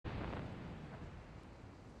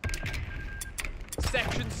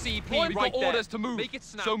CP We've right got there. orders to move, Make it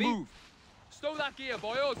snappy. so move. Stow that gear,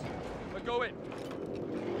 boyos. We're going.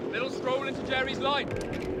 Little stroll into Jerry's line.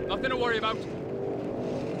 Nothing to worry about.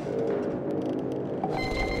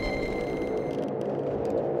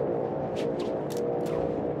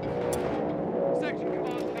 Section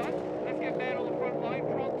command done. Let's get men on the front line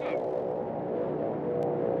pronto.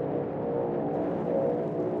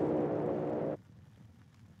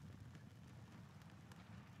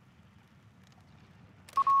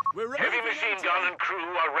 We're ready. Heavy machine gun and crew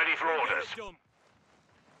are ready for orders.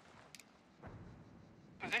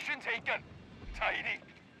 Position taken. Tidy.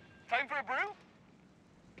 Time for a brew?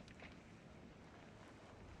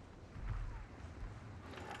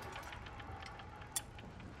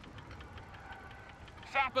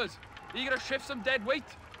 Sappers, are you gonna shift some dead weight?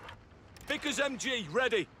 Vickers MG,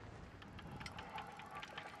 ready.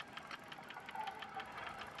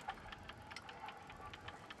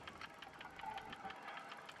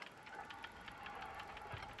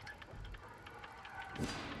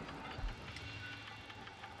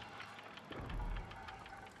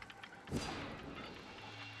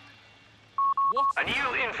 What's A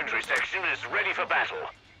new infantry section is ready for battle.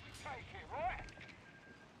 Take it,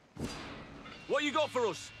 right? What you got for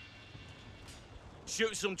us?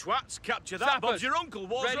 Shoot some twats, capture that. Sappers, Bob's your uncle,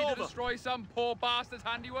 war's ready over. to destroy some poor bastard's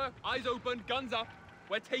handiwork? Eyes open, guns up.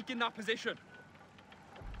 We're taking that position.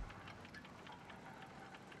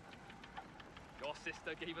 Your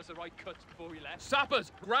sister gave us the right cuts before we left.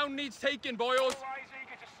 Sappers, ground needs taking, boyos. All eyes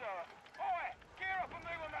eager to serve. Oi, gear up and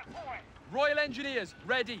move on that point. Royal Engineers,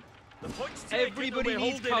 ready. The point's taken, Everybody we're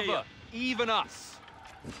needs holding cover, here. even us.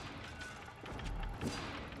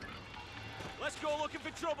 Let's go looking for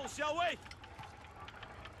trouble, shall we?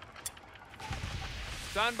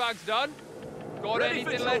 Sandbags done. Got Ready for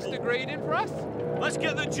anything less trouble. degrading for us? Let's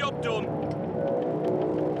get the job done.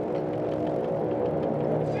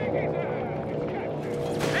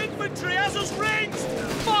 Infantry has us ranged!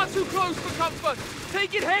 Far too close for comfort.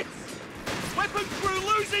 Taking hits. Weapon crew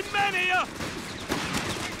losing men here!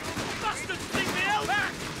 Bastards think me out!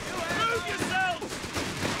 Move yourselves!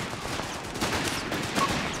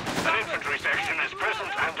 An infantry section is present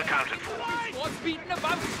and accounted for. What's beating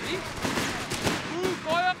about, see? Move,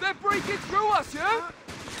 fire. They're breaking through us, yeah?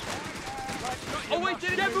 Oh, wait,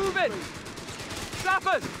 did it get moving?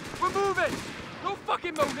 Sappers, we're moving. No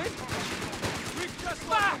fucking moaning. We've just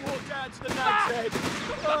Back! lost the walk down to the Back! nag's head.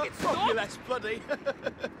 Fucking stop! Fabulous, bloody.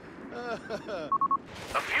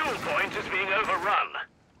 A fuel point is being overrun.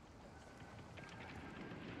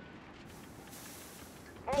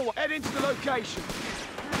 Oh, head into the location.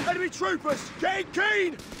 Enemy troopers, getting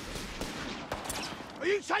keen! Are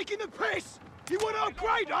you taking the piss? You want to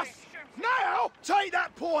upgrade us? Now? Take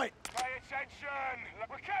that point! Pay attention.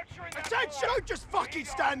 We're capturing that Attention! point. Don't just fucking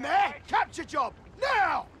stand there! Capture job!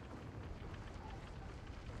 Now!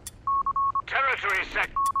 Territory sec...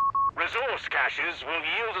 Resource caches will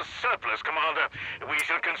yield a surplus, Commander. We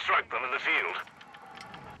shall construct them in the field.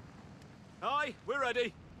 Aye, we're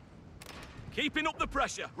ready. Keeping up the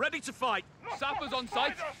pressure, ready to fight. Sappers on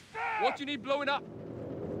site. What do you need blowing up?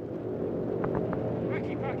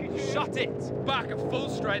 Ricky package here. Shut it. Back at full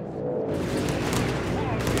strength.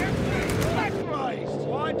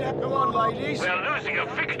 Wind down. Come on, ladies. We are losing a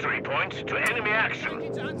victory point to enemy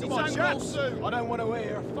action. Come on, chaps. I don't want to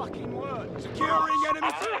hear a fucking word. Securing enemy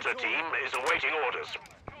Our mortar team is awaiting orders.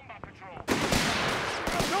 Combat patrol.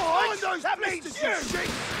 on those blisters, you shit!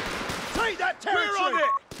 Take that territory! We're on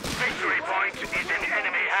it! Victory point is in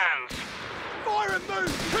enemy hands. Fire and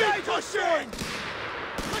move! Keep pushing!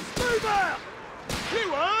 Let's move out! You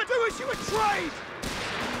heard? Do as you were trained!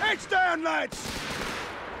 Heads down, lads!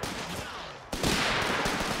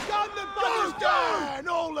 Gun the buggers down!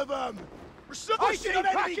 All of them! Pushing on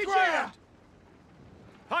enemy ground!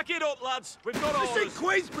 Pack it up, lads. We've got This orders. ain't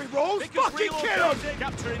Queensbury rules! Vickers Fucking kill them! relocating.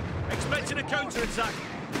 Capturing. Expecting a counter-attack.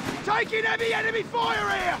 Taking heavy enemy fire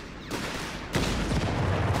here!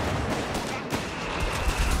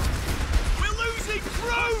 We're losing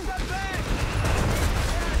crew!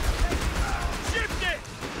 Shift it!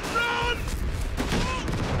 Run!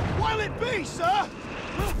 What'll it be, sir?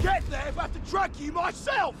 We'll get there if I have to drag you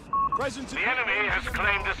myself! Present The enemy has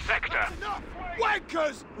claimed a sector. Enough!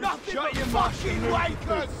 Wankers! Nothing Shut but your mouth, fucking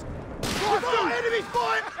wankers! Come on, enemy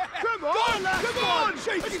fire! Come on! Come on! Let's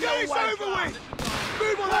get this over with!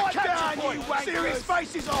 Move on that capture point! Serious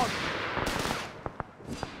faces on!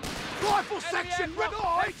 Rifle section, red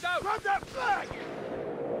eyes! heads out. Grab that flag!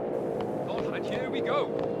 Oh, and here we go.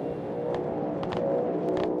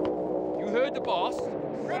 You heard the boss.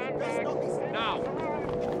 Now.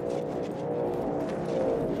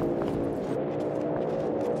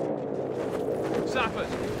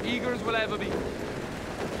 sappers, eager as we'll ever be.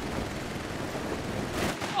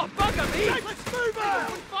 Oh, bugger me! Let's move out!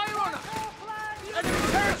 Put fire on us! Enemy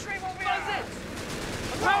territory! Buzz it!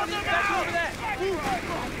 Apparently it's back over there!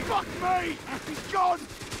 Fuck me! He's gone!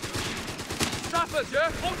 Sappers,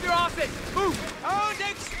 yeah? Hold your asses! Move! Don't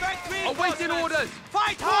expect reinforcements! Awaiting orders!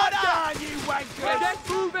 Fight Hard harder! down, you wankers! Get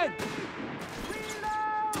moving!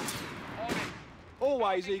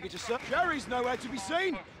 Always eager to serve. Jerry's nowhere to be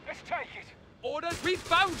seen. Let's take it. Orders! We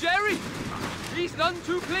found Jerry! He's none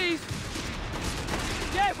too pleased!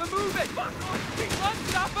 Yeah, we're moving! Run,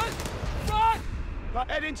 sappers! Run!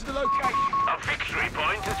 But head into the location. A victory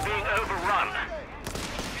point is being overrun.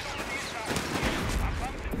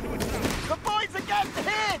 The boys are getting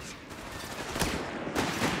hit!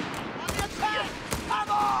 On the attack! Come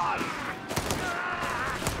on!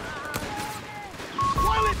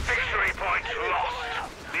 Victory point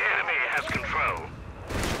lost. The enemy has control.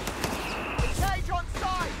 Engage on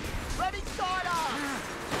site! Ready side up!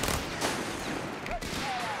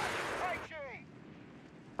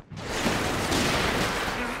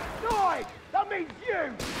 Died! That means you!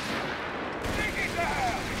 Dig it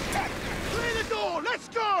down! Clear the door! Let's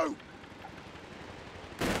go!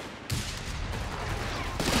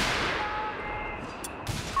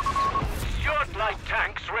 Stuart light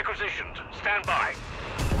tanks requisitioned. Stand by.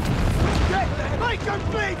 Get there! Make them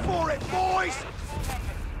bleed for it, boys!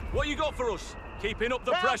 What you got for us? Keeping up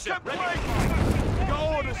the pressure.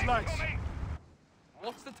 Got orders, lads.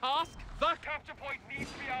 What's the task? The capture point needs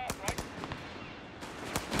to be ours, right?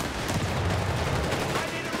 I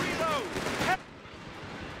need a reload.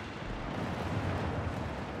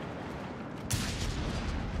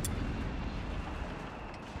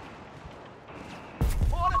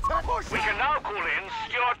 We can now call in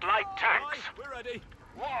Stuart light tanks. Aye, we're ready.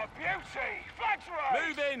 What a beauty! Flags raised!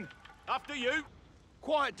 Move in. After you.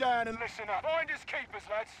 Quiet down and Listen up. Finders keepers,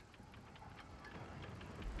 lads.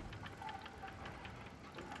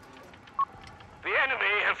 The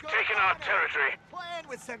enemy have taken our territory. Playing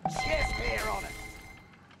with some chest hair on it.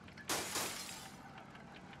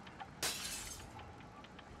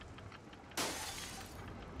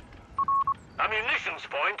 A munitions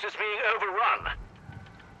point is being overrun.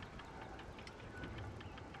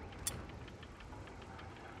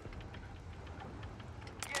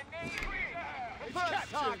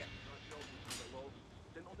 First target.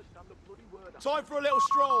 time for a little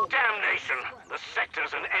stroll. Damnation! The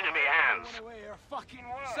sector's in enemy hands. We're fucking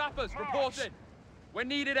Sappers, reporting. We're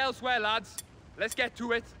needed elsewhere, lads. Let's get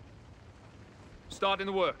to it. Starting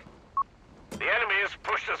the work. The enemy has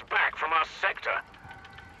pushed us back from our sector.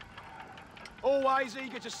 always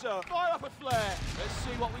eager to serve. Fire up a flare. Let's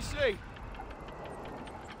see what we see.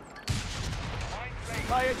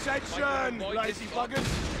 Pay attention, lazy buggers.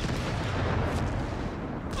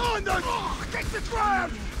 On the... Oh, get the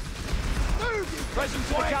ground! Move, you present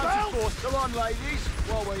to the counter force. Come on, ladies,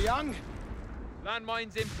 while we're young.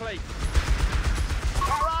 Landmines in place.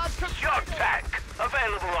 Shot tack,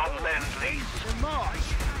 available on Lend-Lease. In March.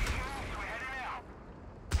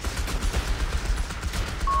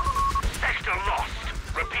 Sector lost.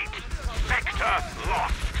 Repeat, sector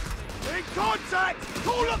lost. In contact!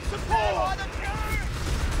 Call up support!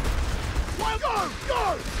 Well,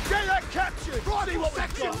 go! Get that captured! Right, see what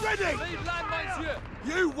we've got. Ready! Leave landmines here.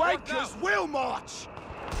 You wankers will march!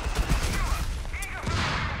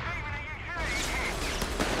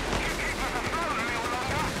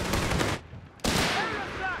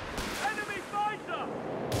 Enemy fighter!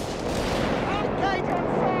 Engage on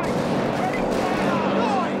site! Ready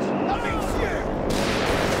Right! That means you!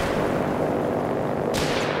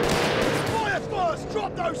 Fire first!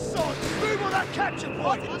 Drop those sods! Move on that capture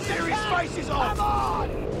point! Series faces on! Come on!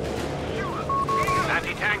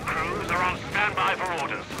 Anti-tank crews are on standby for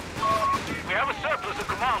orders. We have a surplus of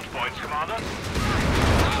command points, Commander.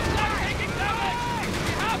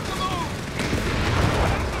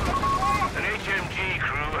 An HMG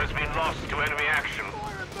crew has been lost to enemy action.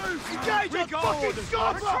 Engage on fucking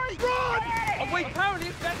Scarborough! Run! Oh wait, apparently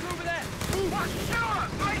it's better over there.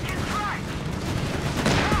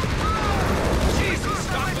 Jesus,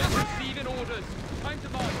 Sappers receiving orders. Time to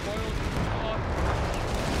march, boys. Come on.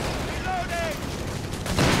 Reloading!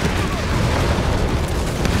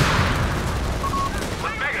 The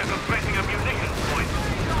beggars are threatening a munitions point.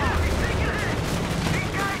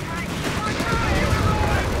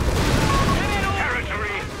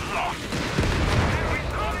 Territory lost.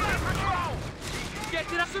 Get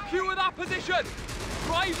it up, secure that position.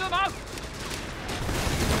 Drive them out.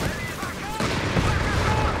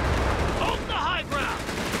 Hold the high ground!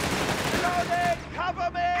 Cover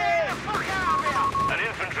me! An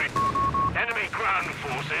infantry. Enemy ground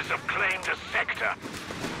forces have claimed a sector. sector.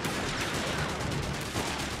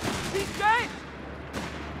 He's dead!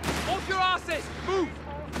 Off your asses! Move!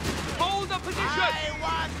 Hold the position!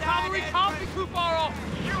 Cavalry can't be too far off!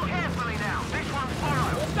 Shoot carefully now. This one's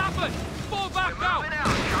hollow. Stafford! Fall back now! Moving out,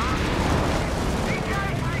 John.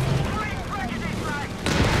 Engage with extreme prejudice, mate.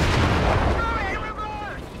 Throw it in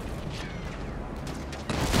reverse.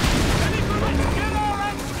 Get our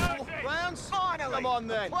hands! Rounds? Finally! Come on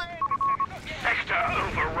then. Sector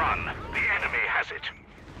overrun. The enemy has it.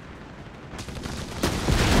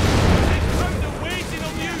 They're waiting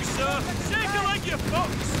on you, sir. Shake it like you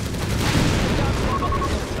fucks.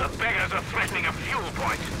 The beggars are threatening a fuel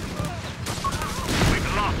point. We've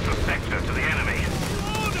lost the sector to the enemy.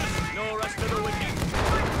 No rest of the wicked.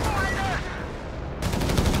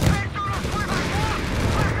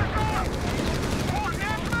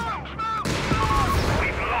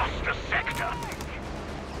 We've lost the sector.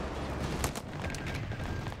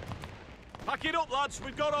 Pack it up, lads.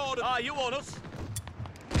 We've got orders. Ah, you want us?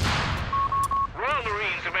 Royal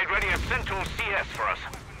Marines have made ready a Centaur CS for us.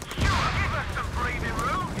 Sure, give us some breathing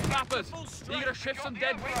room. Stafford! Are you gonna shift some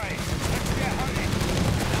dead weight?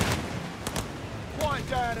 Quiet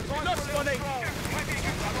down and not funny.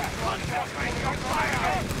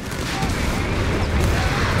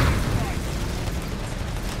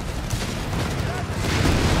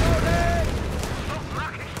 Not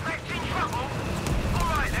luck expecting trouble. All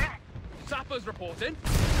right then. Sappers reporting.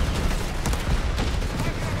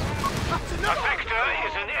 The sector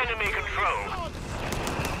is in enemy control.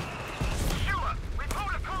 Sure, we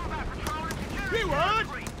pulled a combat patrol and security. You heard?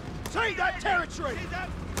 Take that territory!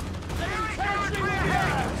 Territory we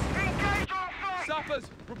have! Engage all fire. Sappers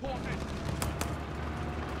reporting.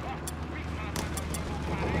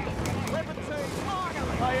 Weapon team,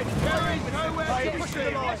 finally! Pay it, carry, nowhere to push the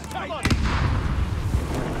line. Come on!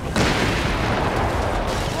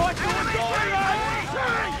 Right to the door!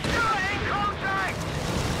 Sure, in contact.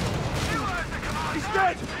 You heard the command. He's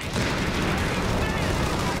dead!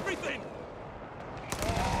 Everything.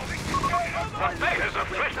 The beggars are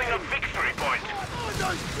threatening a victory point. Oh,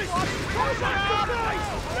 those sisters! Close up the place!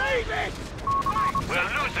 Leave it! We're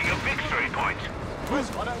losing a victory point. I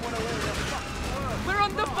don't want to hear you. We're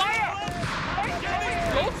under fire!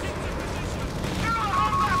 Good?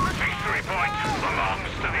 Victory point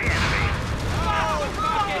belongs to the enemy.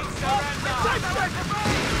 Take that!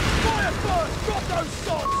 Fire first! Drop those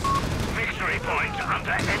sods! Victory point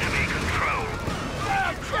under enemy control.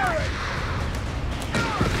 Now, Jerry!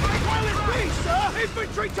 Well, it's me, sir!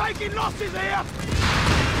 Infantry taking losses here!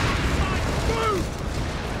 Move!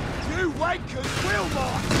 You wankers will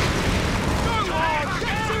march! Go on!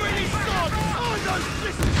 Get to it, his son! Oh, those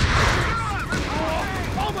blisters!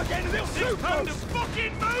 Oh, I'm getting a little too Time to close!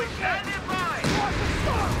 fucking move. Standing by. Right,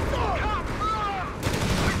 stop! Come through.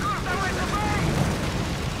 We've got no way to move.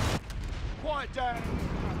 Quiet down!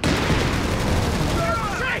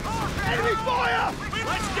 Shit! Enemy fire!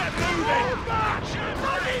 Let's get moving. Move back!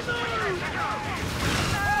 Bloody move!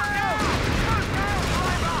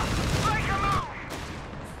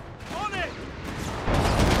 On it.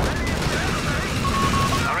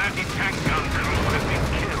 Our anti-tank gun crew has been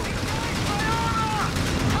killed.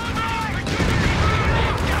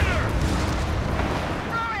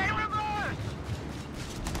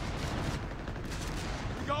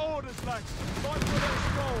 We got orders, lads. Fight for that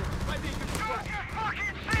stroll. Maybe you can stop.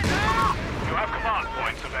 You have command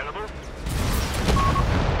points available.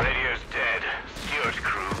 Radio's dead. Stewart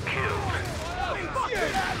crew killed.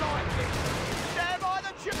 Stand by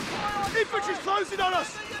the chip. Infantry's closing on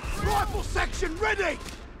us! Rifle section ready!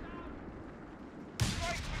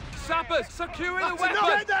 Sappers, securing the That's enough!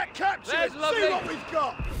 weapon! Get that captured! There's See lovely. what we've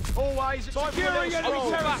got! Always securing enemy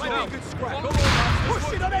Hold back territory! now. Maybe a good scrap. Come on, lads.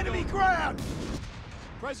 Push it on enemy ground!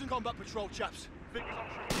 Present combat patrol, chaps.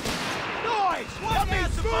 Nice! That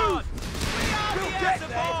means move! We'll get there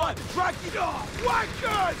if I can drag you off!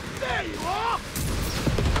 Wankers! There you are!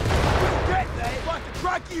 We'll get there if I can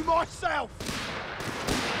drag you myself!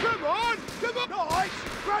 Come on! Come on! Nice!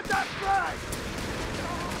 Grab that flag!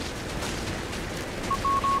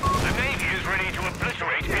 The Navy is ready to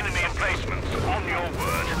obliterate enemy emplacements. On your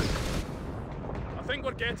word. I think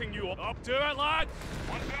we're getting you up to it, lad.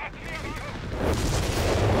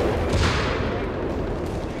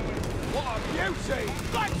 What a beauty!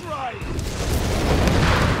 Flags raised!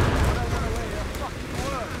 I don't want to hear a fucking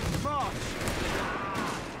word. March!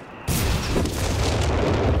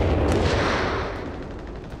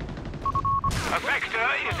 A sector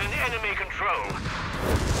is in enemy control.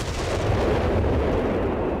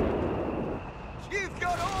 You've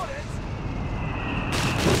got orders!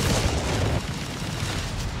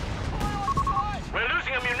 We're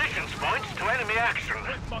losing a munitions point to enemy action.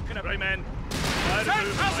 Fucking up, right, men.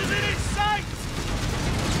 Tank houses in its sight!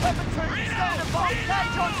 Infantry, stand a bomb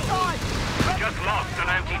cage on site! Just lost an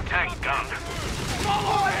anti-tank gun.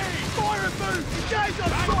 Follow me! Fire and move! Engage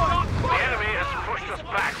on sight! The enemy has pushed us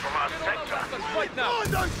back from our sector. Right now. Oh,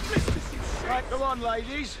 those blisters, you shit! Right, come on,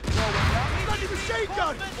 ladies. Bloody machine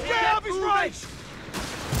gun! Get out of his range!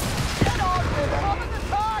 Get on with it! Up at the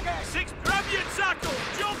target! Six, grab your tackle!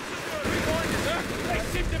 Jump to They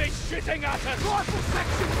seem to be shitting at us. Rifle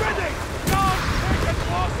section ready! Don't take it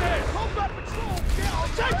losses. Combat patrol! Get on!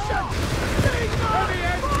 Attention! Heavy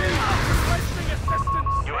engine. Requesting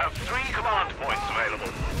assistance. You have 3 command points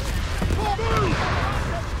available. Move!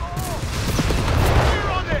 We're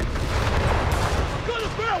on it! Got a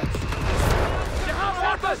belt! You have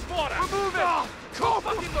orders for it. Remove it. Oh, cop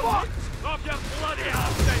for fuck! Off your bloody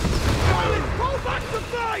ass. Pull back to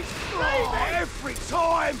base! Every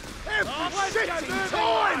time! Every shitting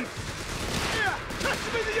time! Here, catch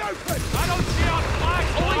him in the open! I don't see our flag.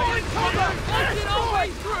 Cover! Fighting our way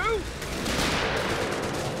through.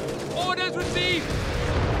 Orders received.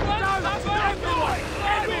 That's everyone!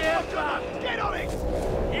 Everyone! Get on it!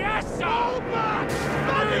 Yes, sir. Hold back!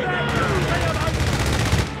 Bloody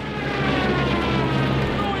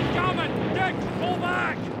Incoming. Dick, pull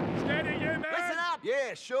back. Steady, you men. Listen up!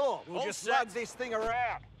 Yeah, sure. We'll just lug this thing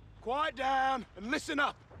around. Quiet down and listen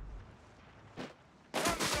up.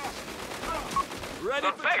 Ready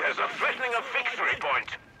The for beggars are threatening a victory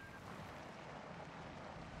point.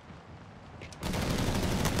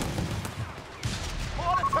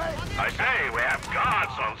 I say, we have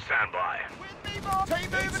guards on standby.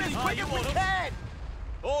 Keep moving as quick as we can!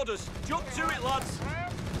 Orders! Jump to it, lads!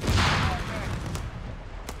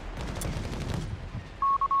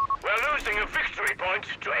 We're losing a victory point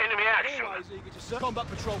to enemy action. Always eager to serve. Combat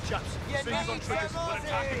patrol, chaps. Yeah, Fingers on triggers.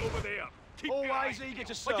 Over there. Keep Always eager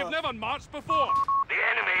to serve. like you've never marched before. The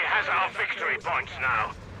enemy has our victory points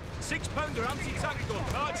now. 6-pounder anti-tank gun,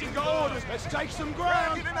 marching Orders, let's take some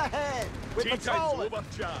ground. Round and ahead! We're patrolling!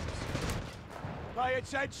 chaps. Pay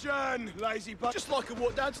attention, lazy butt. Just like I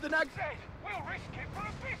walk down to the nag. We'll risk it for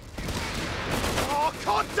a biscuit. Oh,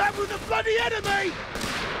 contact with the bloody enemy!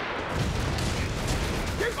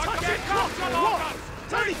 You touch it, cock, or what?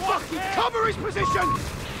 Tony fucking cover his position!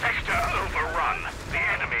 Sector overrun. The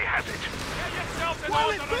enemy has it. Get yourself in Will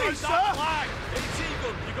order it to be, run sir? that flag. AT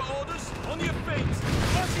gun, you got orders? On your feet!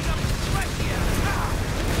 Fucking up sweat here.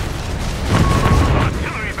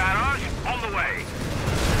 Artillery barrage on the way.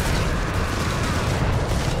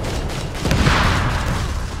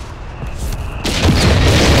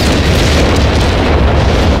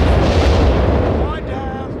 Lie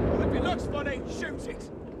down. If it looks funny, shoot it.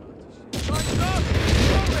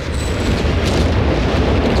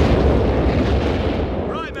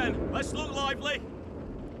 Right, men, let's look lively.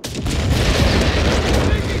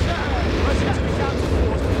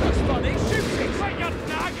 Funny, shoot it. Quit your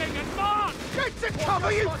nagging and march. Get to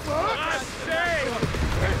cover, you I fuck! say.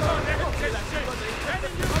 It's on empty shit.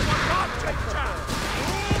 Heading you to a cartridge trap.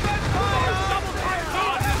 Move and fire. Double fire.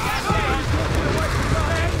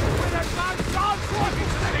 With advanced arms walking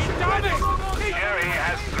to the damage. Jerry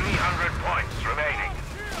has 300 points remaining.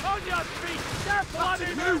 On your feet. Get bloody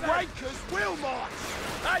New moving. Wakers will march!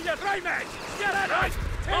 Hey, you right, men. Get it right.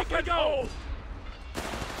 Take a go.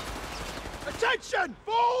 Attention!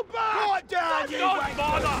 Fall back! Quiet down, you Don't wankers!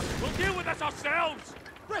 bother. We'll deal with this ourselves.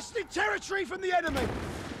 Wresting territory from the enemy!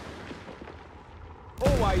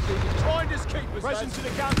 Always eager. Finders keepers. Present to the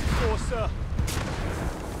county force, sir.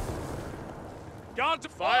 Guard to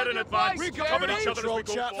fire in advance. We got Cover each other as control, we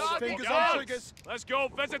go chaps. forward. Fingers on Guards, triggers. Let's go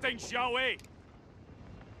visiting, shall we?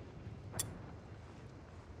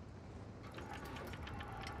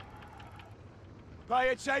 Pay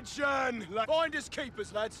attention! Finders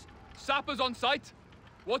keepers, lads. Sappers on site.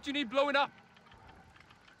 What do you need blowing up?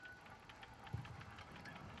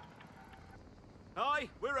 Aye,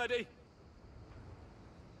 we're ready.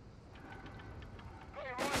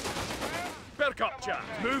 Perk up, chap.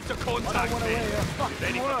 Move to contact me.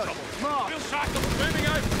 Ready for word. trouble. March. We'll shackle. Moving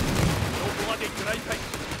out. No bloody griping.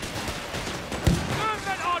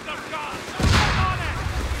 Movement order, guards. Get on it.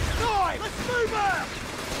 Right, let's move out!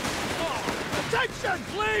 Attention!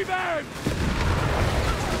 Leave him.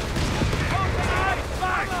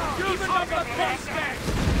 Back. Use another piece then.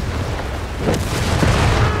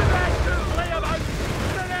 Lay him out.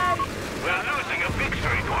 Grenade. We're losing a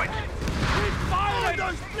victory point. Keep Fire firing.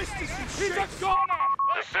 those blisters, you He's shit! a goner.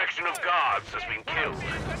 A section of guards has been killed.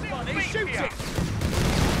 Funny, shoot it!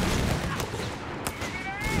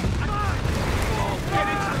 Get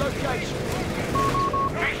into the location.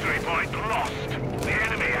 Victory point lost. The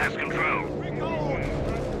enemy has control.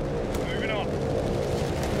 Moving on.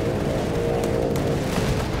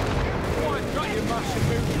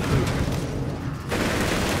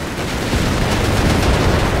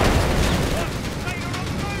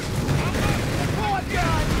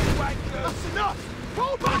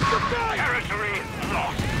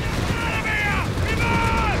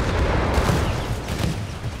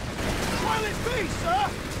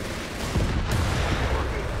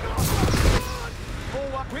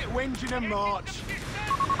 Quit whinging and march.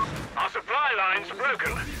 Our supply line's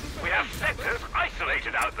broken. We have sectors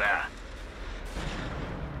isolated out there.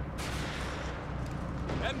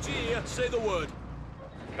 MG here, say the word.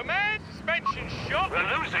 Command, suspension shot.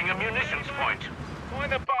 We're losing a munitions point.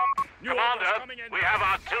 Find the bump. Commander, we have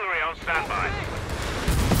artillery on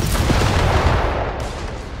standby.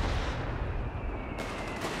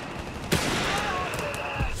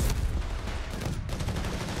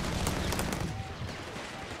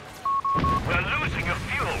 We're losing a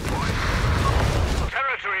fuel point.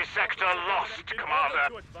 Territory sector lost, Commander.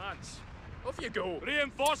 To advance. Off you go.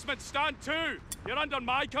 Reinforcements stand to. You're under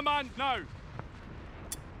my command now.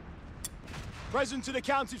 Present and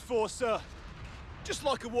accounted for, sir. Just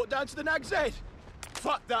like a walk down to the Nag's Head.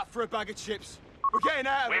 Fuck that for a bag of chips. We're getting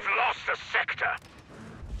out of it. We've lost a sector.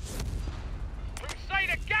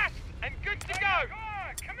 Crusader gassed and good to go.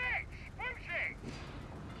 Commit. Pushing.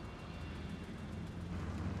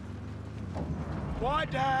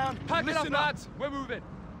 Quiet down. Pack it up, Listen lads. We're moving.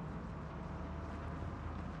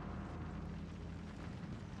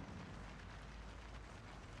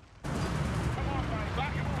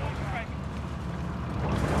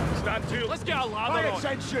 Stand to. Let's get a ladder Pay on.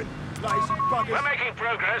 attention, lazy buggers. We're making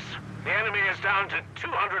progress. The enemy is down to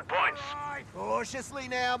 200 points. Cautiously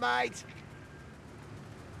now, mate.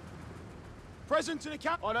 Present and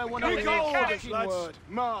account. I don't want to We hear got a orders, fucking lads. word.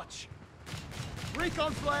 March.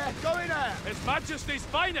 Recon flare going out. His Majesty's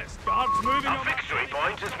finest. Guards moving Our on. victory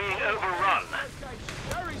point is being overrun.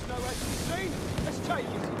 There is no SC. Let's take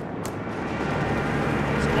it.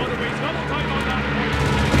 Waterways, double time on that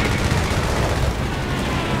point.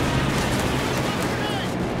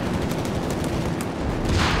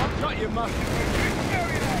 I've got you,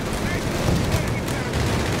 mate.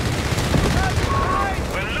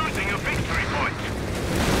 We're losing a victory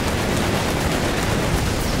point.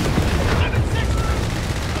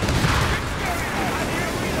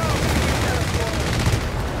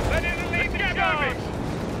 Ready to lead the charge.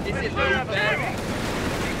 Is it moving?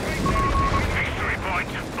 Victory point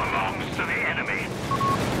belongs to the enemy.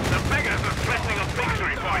 The beggars are threatening a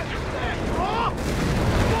victory point. Oh!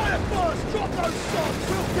 Fire first! Drop those shots!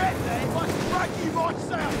 We'll get there if I can drag you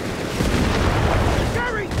myself!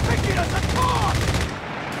 Jerry's picking us apart!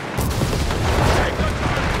 Take the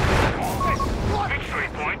gun! Victory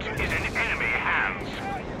point is in enemy hands.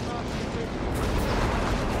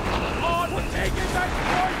 On! We're taking that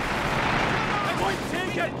point! Point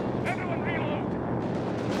taken! Everyone reload.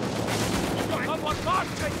 You've got someone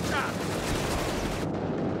marching, chap!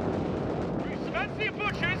 Fancy your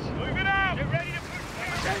butchers. Move it out. Get ready to push.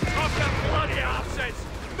 Off them bloody asses.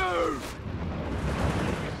 Move.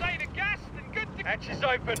 Crusader gassed and good to... Hatches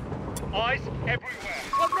open. Eyes everywhere.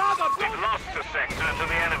 I'd rather We've lost a sector to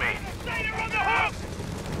the enemy. Crusader on the hook.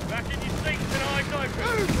 Back in your seats and eyes open.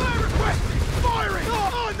 Move! Flare requested! Firing!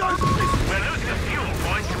 On those systems! We're losing a fuel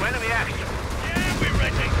point to enemy action. Yeah, we're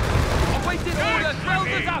ready. Awaiting orders.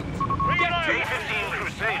 Welders out. Get to it. J-15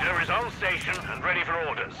 Crusader is on station and ready for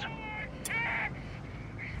orders.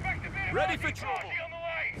 Ready for trouble.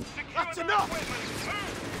 That's enough!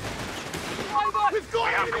 Driver. We've got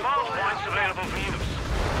We have it! command points available for use.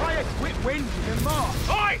 Fire quit whinging and march!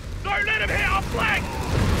 Oi! Don't let him hit our flag!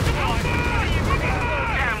 Come on!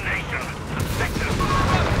 Damnation! The sector.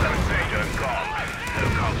 Crusader gone. No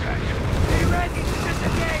contact. Be ready to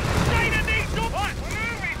disengage! Crusader needs to... What?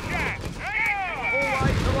 Moving, Jack!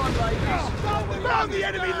 Alright, come on, ladies. Found the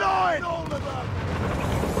enemy line! All of them!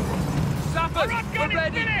 Sappers. We're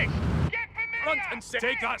ready. Finished! Get familiar! Front and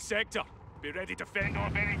take that sector. Be ready to fend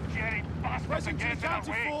off any Jerry bastard Present that to gets in our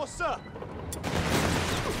accounted way. for, sir!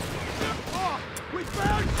 Oh, we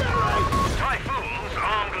found Jerry! Typhoons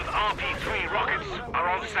armed with RP-3 rockets are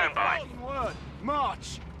on standby. Word.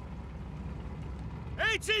 March!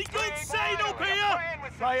 18 good side up here!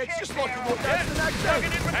 Hey, it's just like a walk down to the Nag's Head.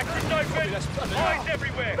 Axis open! That's bloody Eyes hell.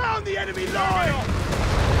 everywhere! Found the enemy line!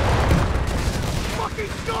 Fucking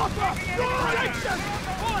scarper! Your attention!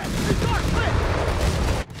 Fire! It's not clear!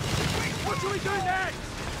 What do we do next?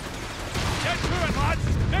 Get to it, lads!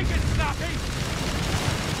 Make it snappy!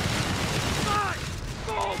 Back!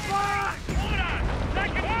 Fall back! Order!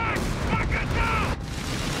 Take it back! Back it down!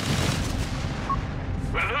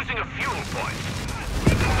 We're losing a fuel point.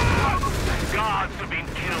 Guards have been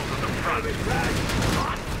killed at the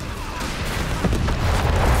front.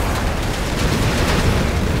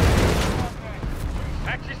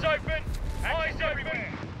 Axis open! Eyes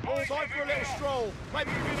everywhere! Time for a little stroll.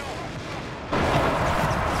 Maybe we can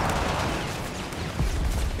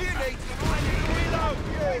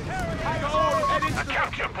A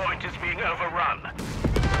capture point is being overrun.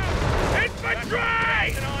 Into Infantry!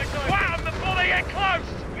 Wham them before they get close!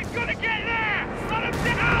 We've got to get there! Let them to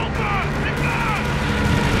Alpha! Reverse!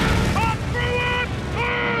 Come through them!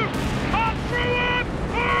 Move! Come through them!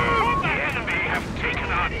 Move! The enemy have taken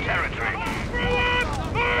our territory. Come through them!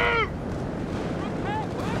 Move!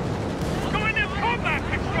 Join them combat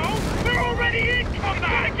patrol! We're already in combat! We've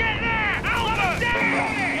got to get there! Alpha!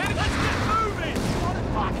 Down! Let's get moving!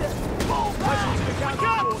 Fall back!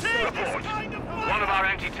 Report. One of our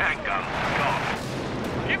anti-tank guns is gone.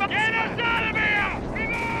 Get us out of here!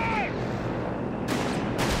 Reverse!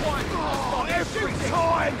 Every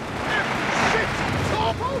time! Every shit!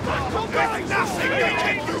 Top! There's nothing you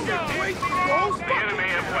can do between walls! The enemy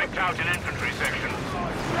have wiped out an infantry section.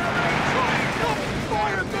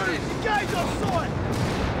 Fire moves! Engage our sight!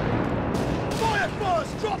 Fire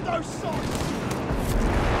first! Drop those sights!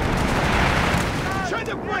 Check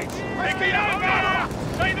the breach! Pick it over!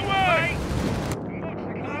 Say the word!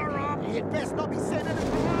 It best not be sending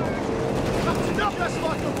it. That's enough! Let's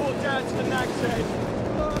like the war down to the nag's head.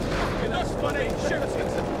 That's funny. Shoot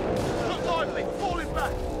it. Look lively. Falling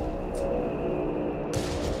back.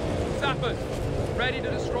 Sappers, ready to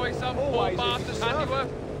destroy some poor bastard's handiwork?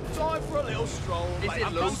 Time for a little stroll. Is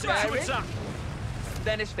it low bearing?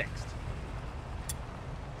 Then it's fixed.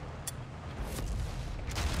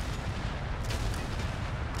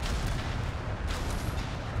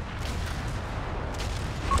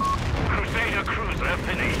 Crusader cruiser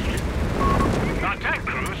finished. Our tank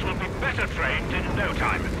crews will be better trained in no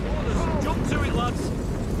time. Jump to it, lads.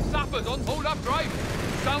 Sappers on hold-up drive.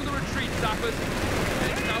 Sound the retreat, Sappers.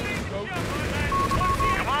 Head down and go.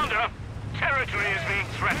 Commander, territory is being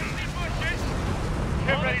threatened.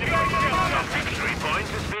 Get ready to go! Our victory point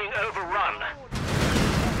is being overrun.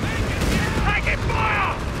 Taking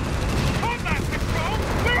fire! Combat patrol!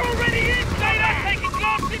 We're already in! Say that! Taking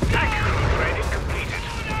glass in Tank crew training completed.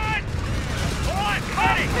 Alright,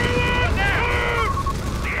 cut it!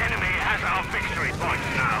 The enemy has our victory point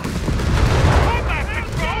now. Combat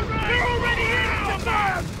patrol! We're already in!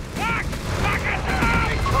 Back! Back at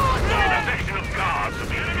them! A section of guards have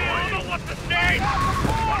been I destroyed. don't know what to say!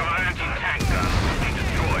 One of our anti-tank guns has been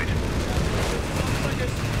destroyed.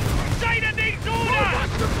 Crusader needs order!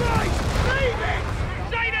 Watch the breach! Leave it!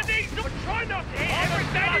 Crusader needs order! Try not to hit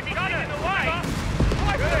everything in the way!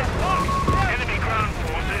 Enemy ground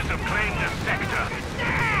forces have claimed a sector.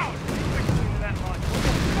 Down!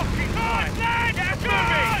 Fucking hard, lad! Get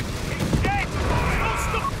moving! He's dead!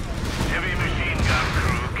 Heavy machine gun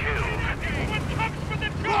crew killed. One comes from the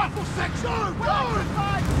top! Rifle section! Go!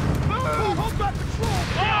 Move! Combat patrol!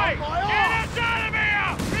 Hey! My Get arse! us out of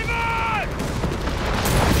here! Reverse!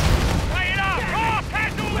 Play it up! Cross!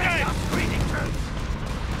 Head orders!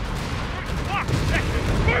 Fuck!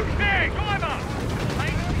 Moving! Driver!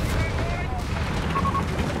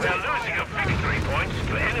 They're losing a victory point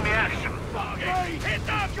to enemy action. Hit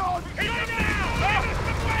them! Hit them now!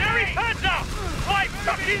 Jerry Panzer! Right,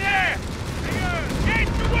 stuck in there! Get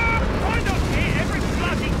to work! Try not to hit every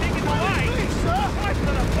bloody thing in the way! Please, sir! Right to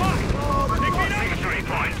the fight! Victory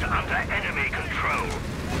point under enemy control.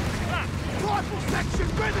 Rifle section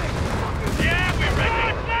ready! Yeah, we're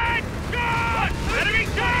ready! Lad! Good! Enemy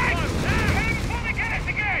tank! Enemy coming at us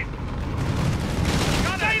again!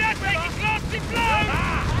 Say that, taking glass in blow!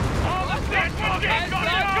 Oh, that's it! Watch it! Got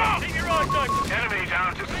it! Keep your eyes open! Enemy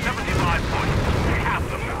down to 75 points. We have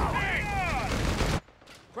them now.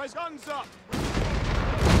 Press guns up!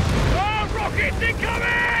 Oh, rockets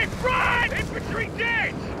incoming! Run! Infantry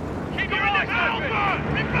dead! Keep your eyes open!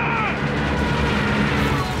 Reverse!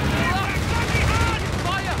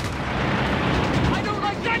 Fire! I don't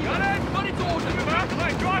like that! Got it! Got it orders!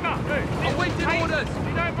 Hey, driver! Awaiting orders!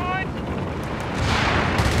 You don't mind?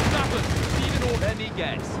 Sappers, receiving order. Let me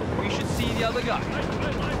guess. We should see the other guy.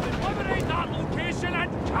 Eliminate that location and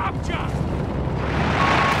capture!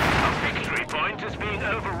 A victory point is being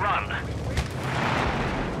overrun.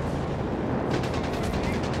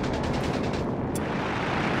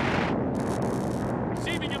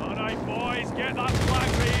 Receiving him! Alright, boys, get that flag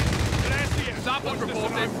raised. Rest of you. Sappers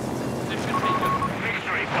reporting. Position taken.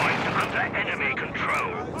 Victory point under enemy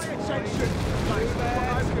control. Pay attention! No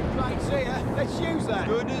complaints here. Let's use that.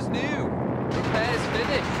 Good as new. Repairs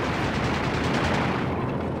finished.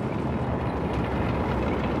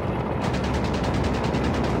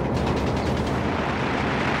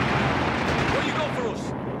 What you got for us?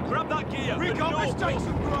 Grab that gear. Rick up, let's take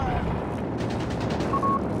some ground.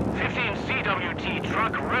 15 CWT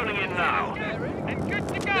truck rolling in now. And good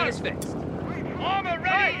to Then go! it's fixed. Armor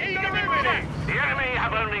ready! Eager impact! The enemy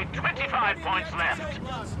have only 25 points left.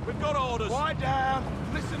 We've got orders. Quiet down.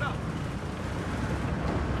 Listen up.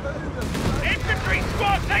 Infantry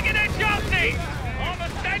squad taking their chances! Armor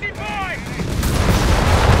standing by!